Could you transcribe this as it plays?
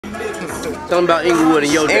Tell them about Inglewood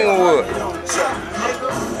and your day. Inglewood.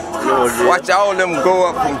 Watch all of them grow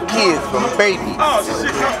up from kids, from babies. Oh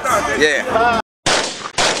shit! Yeah.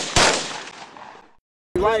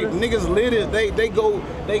 Like niggas lit it, they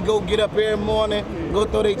go get up every morning, go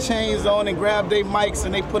throw their chains on and grab their mics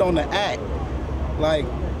and they put on the act. Like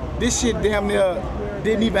this shit damn near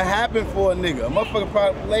didn't even happen for a nigga. A motherfucker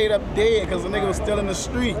probably laid up dead because the nigga was still in the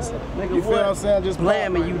streets. Nigga, you feel what I'm saying? Just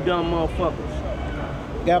blaming you dumb motherfuckers.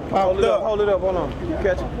 Got popped up. Hold it up, hold on. You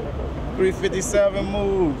catch it. 357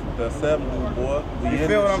 move. The 7 move, boy. You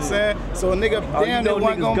feel what I'm saying? So a nigga damn near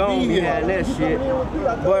wasn't gonna be here. That shit.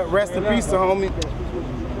 But rest in peace to homie.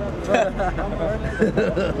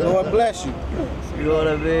 Lord bless you. You know what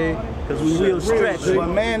I mean? Cause we real stretch. But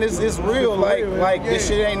man, it's real. Like this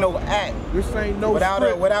shit ain't no act. This ain't no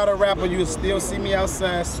without a rapper, you still see me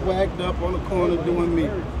outside, swagged up on the corner doing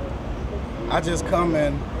me. I just come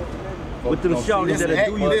in with them shorties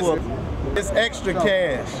that'll do you for. It's extra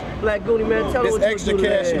cash. Black Goonie, man, tell me what extra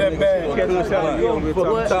cash in that bag. What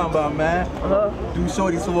you talking about, man? Do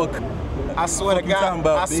shorties for a... I swear to God,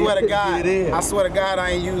 I swear to God,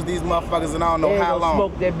 I ain't used these motherfuckers in I don't know how long.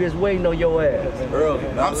 Smoke that bitch waiting on your ass.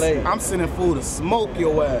 Early, not late. I'm sending food to smoke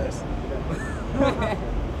your ass.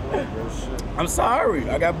 I'm sorry,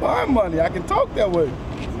 I got bar money, I can talk that way.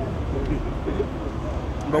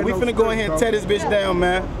 But we finna go ahead and tear this bitch down,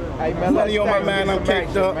 man. Hey, man, money on my mind, I'm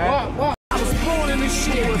caked up. I was born in this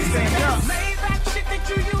shit.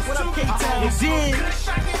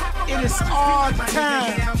 It is all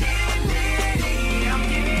time.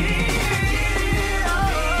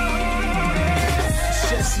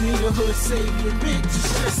 Just me the hood savior,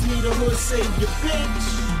 bitch. Just me the hood savior, bitch.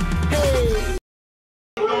 Hey.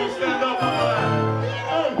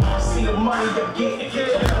 See the money I get,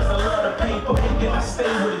 cause I love the paper, and then I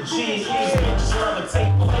stay with a G. Bitches love the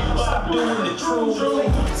taper, stop doing the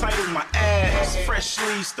truth. Title my ass, fresh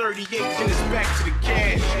sleeves, 38, then it's back to the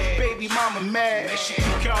cash. Baby mama mad, she keep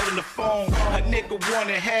calling the phone. A nigga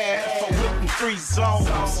wanna have, I whip them 3 zones.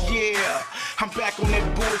 Yeah, I'm back on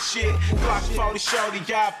that bullshit. Block 40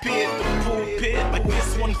 shorty, I appeared the pulpit. Like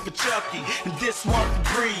this one for Chucky, and this one for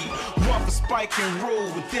Breed. One for Spike and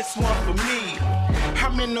Rule, and this one for me.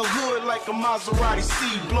 I'm in the hood like a Maserati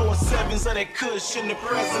C, blowing 7s of that cushion, the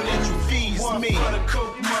presidential fees. 1 for the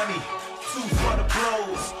coke money, 2 for the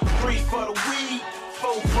blows, 3 for the weed,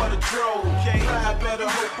 4 for the drove. I better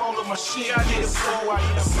hope all of my shit get sold.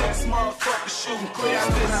 A 6 motherfuckers shooting clips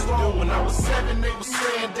this long. When I was 7, they was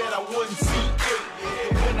saying that I wouldn't see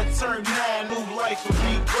 8. When I turned 9, new life would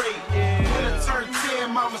be great. When I turned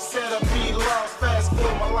 10, mama said I'd be lost. Fast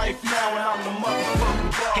forward my life now and I'm the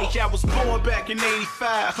motherfucking boss. Hey, I was born back in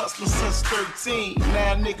 85, hustling since 13.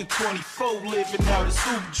 Now nigga 24, living out a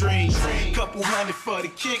super dream. Couple hundred for the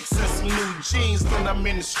kicks and some new jeans. Then I'm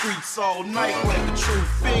in the streets all night like a true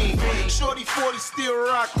fiend. Shorty 40 still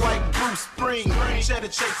rock like Bruce Spring. Cheddar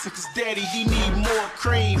chasing cause daddy he need more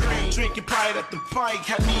cream. Drinking pint at the pike,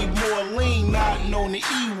 I need more lean. Nodding on the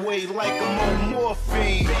E-way like I'm on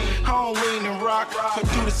morphine. I don't lean and rock, I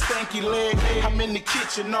do the stanky leg. I'm in the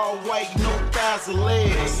kitchen all white, no thighs or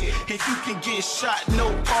legs. If you can get shot, no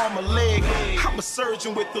arm or leg. I'm a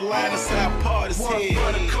surgeon with the line inside part his head.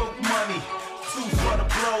 1 for the coke money, 2 for the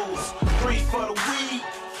blows, 3 for the weed,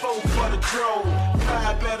 4 for the drove.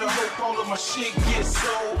 I better hope all of my shit gets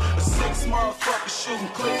sold. A 6 motherfuckers shooting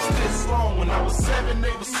clips this long. When I was 7,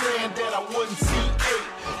 they was saying that I wouldn't see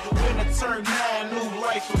 8. When I turned 9, new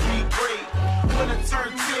life would be great. When I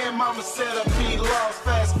turned 10, mama said I'd be lost.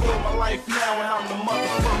 Fast forward my life now and I'm the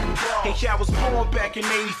motherfucking boss. Hey, I was born back in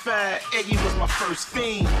 85. Eggy was my first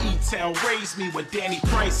fiend. E-Town raised me when Danny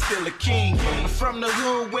Price still a king. I'm from the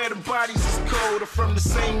hood where the bodies is cold. I'm from the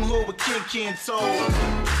same hood where Ken told.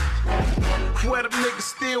 Where the niggas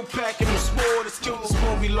still packing them sword. Excuse us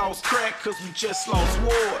when we lost crack, cause we just lost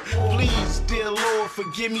war. Please, dear Lord,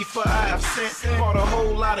 forgive me for I have sent. Bought a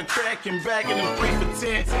whole lot of crack and bagging them 3 for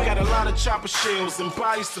 10. Got a lot of chopper shells and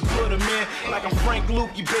bodies to put them in. Like I'm Frank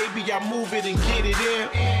Lukey, baby, I move it and get it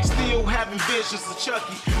in. Still having visions of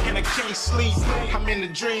Chucky, and I can't sleep. I'm in the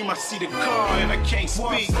dream, I see the car, and I can't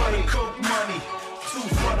speak. 1 for the coke money, 2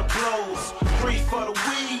 for the blows, 3 for the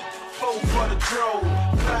weed, 4 for the drove.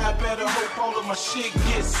 I better hope all of my shit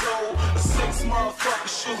gets sold. A 6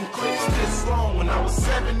 motherfuckers shooting clips this long. When I was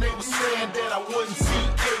 7, they was saying that I wouldn't see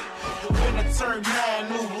 8. When I turned 9,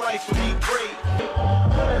 new life would be great.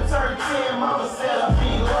 When I turned 10, mama said I'd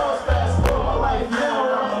be lost. Fast forward my life now,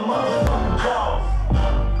 and I'm the motherfucking boss.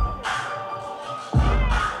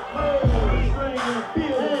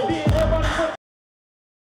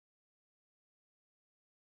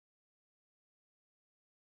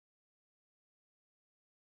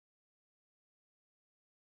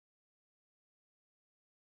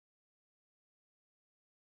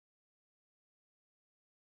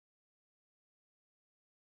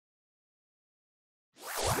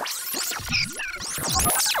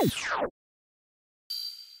 Peace.